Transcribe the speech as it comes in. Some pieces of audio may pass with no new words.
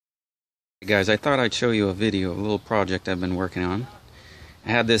Hey guys, I thought I'd show you a video of a little project I've been working on.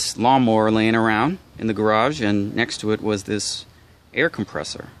 I had this lawnmower laying around in the garage, and next to it was this air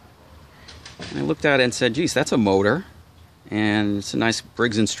compressor. And I looked at it and said, geez, that's a motor, and it's a nice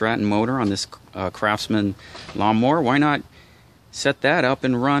Briggs and Stratton motor on this Craftsman lawnmower. Why not set that up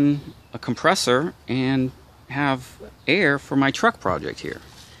and run a compressor and have air for my truck project here?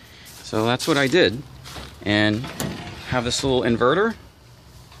 So that's what I did, and have this little inverter.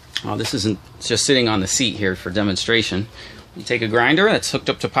 This isn't just sitting on the seat here for demonstration. You take a grinder that's hooked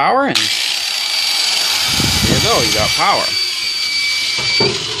up to power, and there you go, you got power.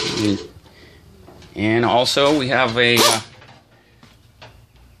 And also we have a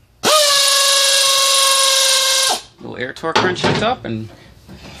little air torque wrench hooked up, and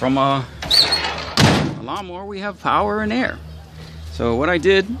from a lawnmower we have power and air. So what I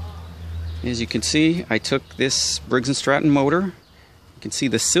did, as you can see, I took this Briggs and Stratton motor. You can see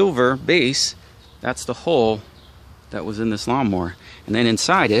the silver base, that's the hole that was in this lawnmower. And then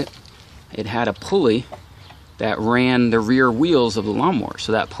inside it, it had a pulley that ran the rear wheels of the lawnmower.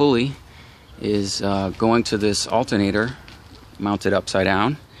 So that pulley is going to this alternator mounted upside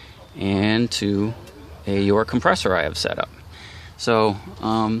down and to your compressor I have set up. So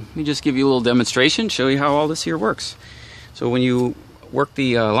let me just give you a little demonstration, show you how all this here works. So when you work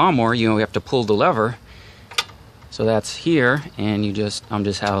the lawnmower, you have to pull the lever. So that's here, and I'm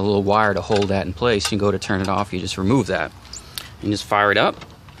just have a little wire to hold that in place. You go to turn it off, you just remove that and just fire it up.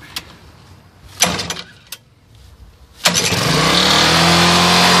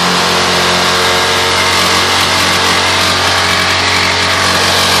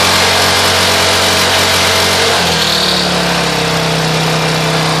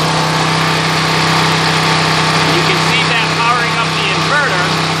 You can see that powering up the inverter.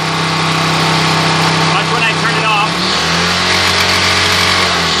 Watch when I turn it off.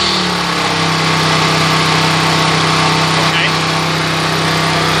 Okay.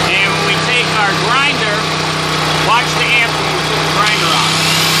 And when we take our grinder, watch the amps when we put the grinder on.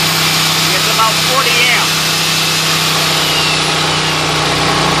 It's about 40 amps.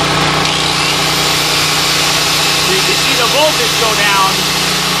 So you can see the voltage go down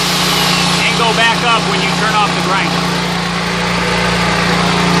and go back up when you turn off the grinder.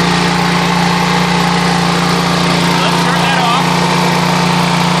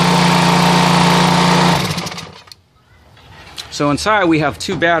 So inside we have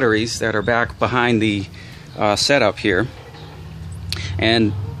two batteries that are back behind the setup here,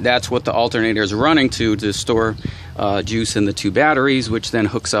 and that's what the alternator is running to store juice in the two batteries, which then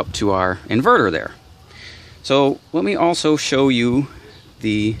hooks up to our inverter there. So let me also show you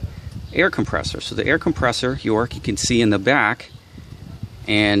the air compressor. So the air compressor, you can see in the back,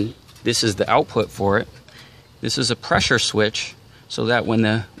 and this is the output for it. This is a pressure switch, so that when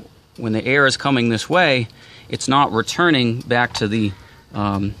the air is coming this way, it's not returning back to the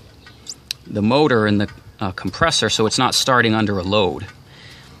motor and the compressor, so it's not starting under a load.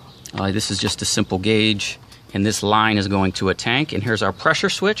 This is just a simple gauge, and this line is going to a tank. And here's our pressure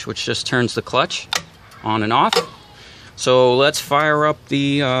switch, which just turns the clutch on and off. So let's fire up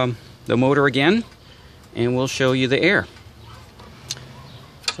the motor again, and we'll show you the air.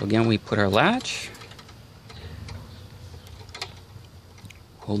 So again, we put our latch,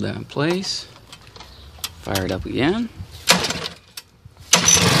 hold that in place. Fire it up again.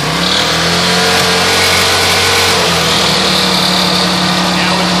 Now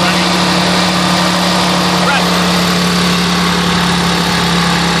it's running.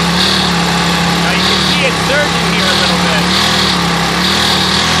 Now you can see it surging here a little bit.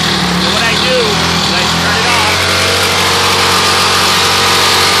 So what I do is I turn it off.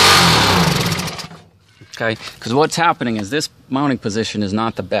 Okay, because what's happening is this mounting position is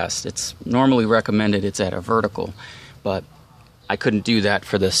not the best. It's normally recommended it's at a vertical, but I couldn't do that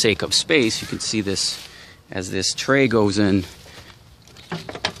for the sake of space. You can see this as this tray goes in.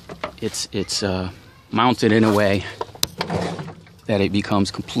 It's mounted in a way that it becomes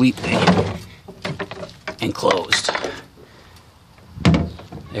completely enclosed.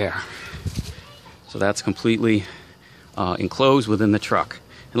 There. So that's completely enclosed within the truck.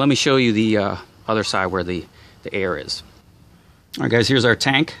 And let me show you the other side where the air is. Alright guys, here's our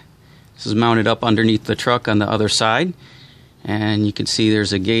tank. This is mounted up underneath the truck on the other side, and you can see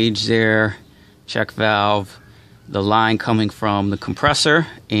there's a gauge there, check valve, the line coming from the compressor,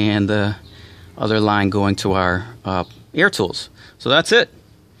 and the other line going to our air tools. So that's it.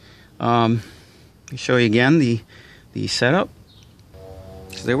 I'll show you again the setup.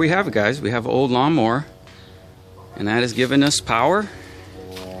 So there we have it, guys. We have an old lawnmower, and that has given us power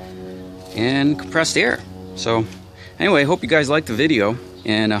and compressed air. So anyway, hope you guys liked the video,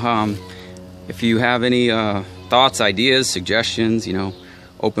 and if you have any thoughts, ideas, suggestions, you know,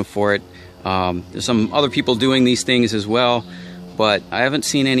 open for it. There's some other people doing these things as well, but I haven't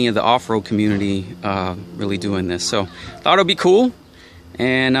seen any of the off-road community really doing this. So thought it'd be cool,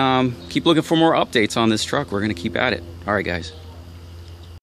 and keep looking for more updates on this truck. We're gonna keep at it. All right, guys.